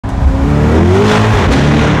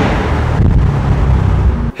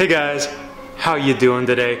Hey guys, how you doing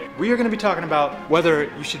today? We are going to be talking about whether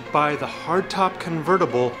you should buy the hardtop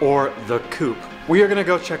convertible or the coupe. We are going to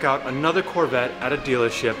go check out another Corvette at a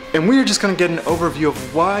dealership, and we are just going to get an overview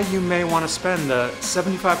of why you may want to spend the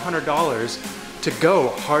 $7,500 to go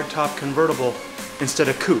hardtop convertible instead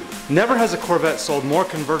of coupe. Never has a Corvette sold more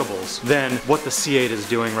convertibles than what the C8 is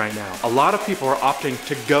doing right now. A lot of people are opting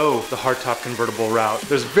to go the hardtop convertible route.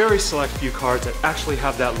 There's very select few cars that actually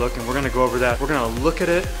have that look, and we're gonna go over that. We're gonna look at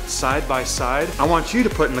it side by side. I want you to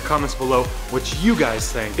put in the comments below what you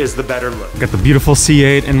guys think is the better look. Got the beautiful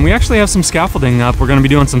C8, and we actually have some scaffolding up. We're gonna be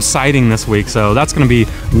doing some siding this week, so that's gonna be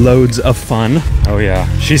loads of fun. Oh yeah,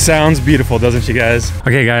 she sounds beautiful, doesn't she guys?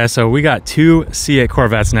 Okay guys, so we got two C8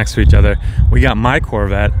 Corvettes next to each other. We got my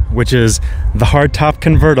Corvette, which is the hardtop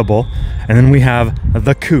convertible, and then we have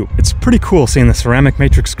the coupe. It's pretty cool seeing the ceramic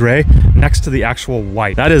matrix gray next to the actual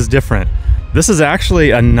white. That is different. This is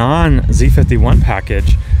actually a non-Z51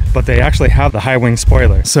 package, but they actually have the high wing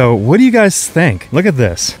spoiler. So what do you guys think? Look at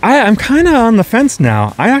this. I'm kind of on the fence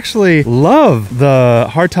now. I actually love the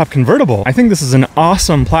hardtop convertible. I think this is an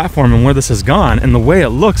awesome platform, and where this has gone and the way it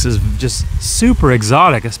looks is just super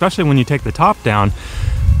exotic, especially when you take the top down.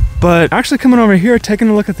 But actually coming over here, taking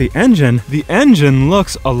a look at the engine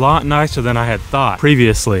looks a lot nicer than I had thought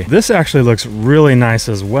previously. This actually looks really nice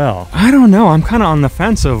as well. I don't know, I'm kind of on the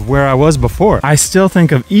fence of where I was before. I still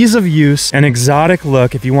think of ease of use and exotic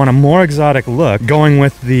look. If you want a more exotic look, going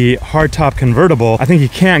with the hardtop convertible, I think you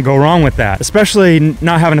can't go wrong with that. Especially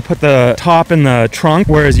not having to put the top in the trunk,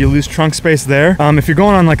 whereas you lose trunk space there. If you're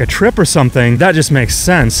going on like a trip or something, that just makes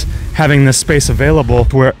sense, having this space available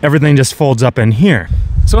to where everything just folds up in here.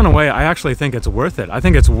 So in a way, I actually think it's worth it. I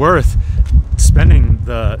think it's worth spending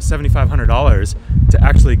the $7,500 to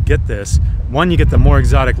actually get this. One, you get the more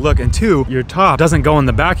exotic look, and two, your top doesn't go in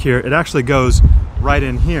the back here, it actually goes right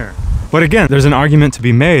in here. But again, there's an argument to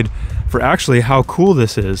be made for actually how cool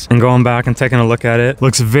this is. And going back and taking a look at it,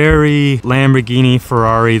 looks very Lamborghini,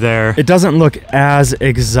 Ferrari there. It doesn't look as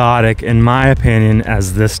exotic, in my opinion,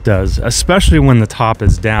 as this does, especially when the top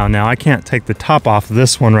is down. Now, I can't take the top off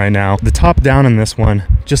this one right now. The top down in this one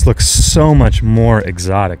just looks so much more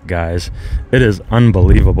exotic, guys. It is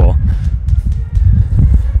unbelievable.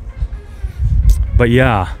 But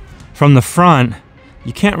yeah, from the front,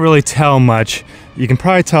 you can't really tell much. You can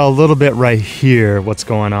probably tell a little bit right here what's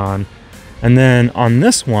going on. And then on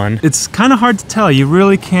this one, it's kind of hard to tell. You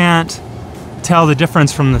really can't tell the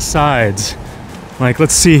difference from the sides. Like,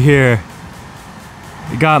 let's see here.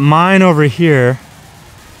 You got mine over here,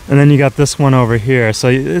 and then you got this one over here. So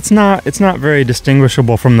it's not very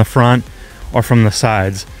distinguishable from the front or from the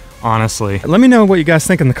sides, honestly. Let me know what you guys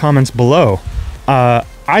think in the comments below.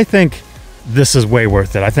 I think this is way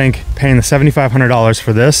worth it. I think paying the $7,500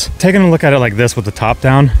 for this, taking a look at it like this with the top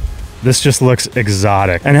down, this just looks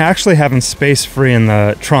exotic. And actually having space free in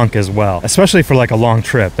the trunk as well, especially for like a long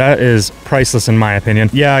trip, that is priceless in my opinion.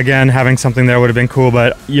 Yeah, again, having something there would have been cool,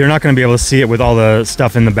 but you're not gonna be able to see it with all the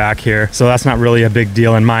stuff in the back here. So that's not really a big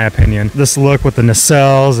deal in my opinion. This look with the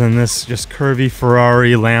nacelles and this just curvy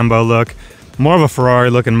Ferrari Lambo look, more of a Ferrari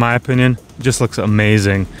look in my opinion, just looks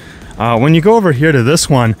amazing. When you go over here to this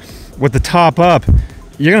one, with the top up,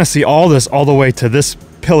 you're gonna see all this all the way to this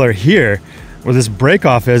pillar here where this break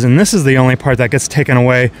off is, and this is the only part that gets taken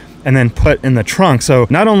away and then put in the trunk. So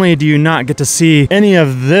not only do you not get to see any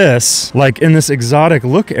of this like in this exotic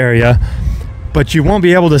look area, but you won't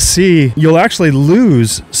be able to see, you'll actually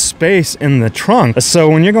lose space in the trunk. So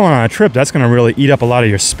when you're going on a trip, that's gonna really eat up a lot of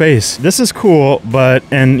your space. This is cool,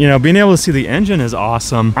 and you know, being able to see the engine is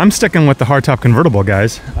awesome. I'm sticking with the hardtop convertible,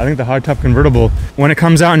 guys. I think the hardtop convertible, when it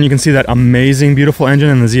comes out and you can see that amazing, beautiful engine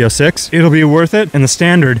in the Z06, it'll be worth it. And the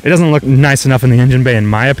standard, it doesn't look nice enough in the engine bay, in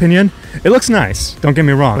my opinion. It looks nice, don't get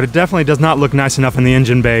me wrong, but it definitely does not look nice enough in the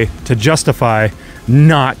engine bay to justify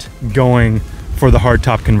not going for the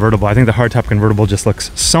hardtop convertible. I think the hardtop convertible just looks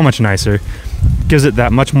so much nicer, gives it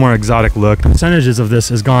that much more exotic look. Percentages of this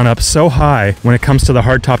has gone up so high when it comes to the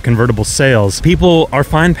hardtop convertible sales. People are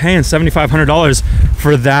fine paying $7,500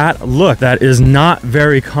 for that look. That is not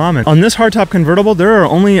very common. On this hardtop convertible, there are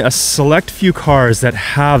only a select few cars that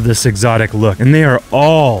have this exotic look, and they are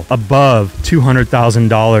all above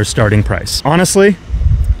 $200,000 starting price. Honestly,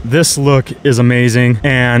 this look is amazing,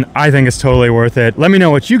 and I think it's totally worth it. Let me know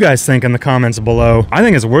what you guys think in the comments below. I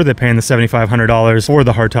think it's worth it paying the $7,500 for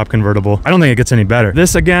the hardtop convertible. I don't think it gets any better.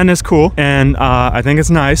 This again is cool, and I think it's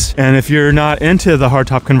nice. And if you're not into the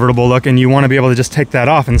hardtop convertible look and you want to be able to just take that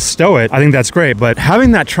off and stow it, I think that's great. But having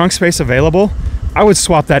that trunk space available I would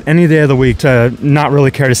swap that any day of the week to not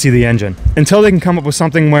really care to see the engine. Until they can come up with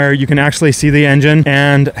something where you can actually see the engine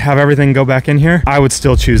and have everything go back in here, I would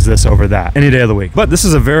still choose this over that any day of the week. But this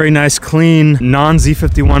is a very nice, clean,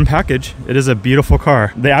 non-Z51 package. It is a beautiful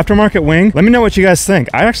car. The aftermarket wing, let me know what you guys think.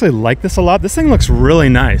 I actually like this a lot. This thing looks really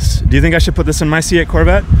nice. Do you think I should put this in my C8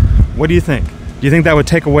 Corvette? What do you think? Do you think that would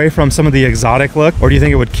take away from some of the exotic look, or do you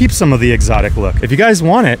think it would keep some of the exotic look? If you guys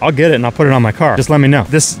want it, I'll get it and I'll put it on my car. Just let me know.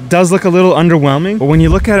 This does look a little underwhelming, but when you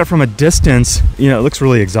look at it from a distance, you know, it looks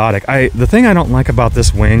really exotic. The thing I don't like about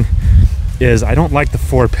this wing is I don't like the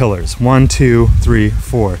 4 pillars. 1, 2, 3,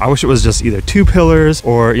 4. I wish it was just either 2 pillars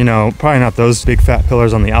or, you know, probably not those big fat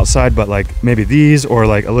pillars on the outside, but like maybe these or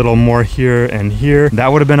like a little more here and here. That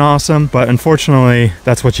would have been awesome, but unfortunately,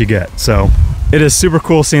 that's what you get. So it is super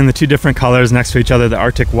cool seeing the 2 different colors next to each other, the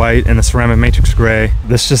Arctic white and the ceramic matrix gray.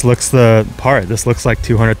 This just looks the part. This looks like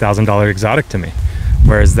 $200,000 exotic to me,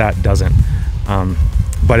 whereas that doesn't.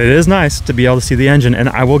 But it is nice to be able to see the engine, and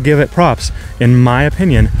I will give it props. In my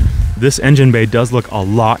opinion, this engine bay does look a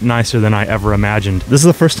lot nicer than I ever imagined. This is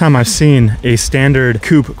the first time I've seen a standard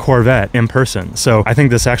coupe Corvette in person, so I think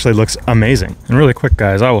this actually looks amazing. And really quick,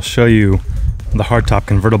 guys, I will show you the hardtop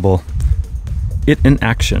convertible, it in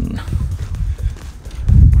action.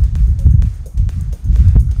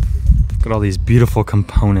 Look at all these beautiful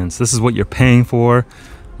components. This is what you're paying for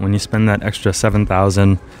when you spend that extra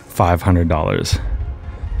 $7,500.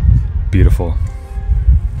 Beautiful.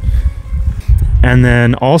 And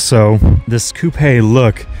then also, this coupe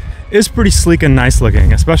look is pretty sleek and nice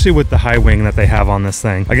looking, especially with the high wing that they have on this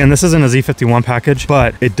thing. Again, this isn't a Z51 package,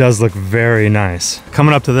 but it does look very nice.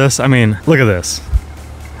 Coming up to this, I mean, look at this.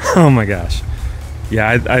 Oh my gosh.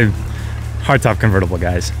 Yeah, hardtop convertible,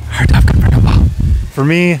 guys. Hardtop convertible. For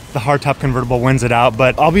me, the hardtop convertible wins it out,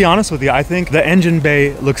 but I'll be honest with you, I think the engine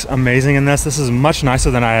bay looks amazing in this. This is much nicer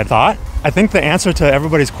than I had thought. I think the answer to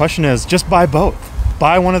everybody's question is just buy both.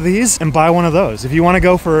 Buy one of these and buy one of those. If you want to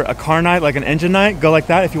go for a car night, like an engine night, go like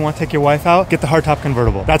that. If you want to take your wife out, get the hardtop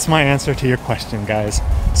convertible. That's my answer to your question, guys.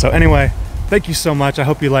 So anyway, thank you so much. I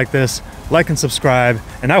hope you like this. Like and subscribe,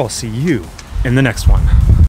 and I will see you in the next one.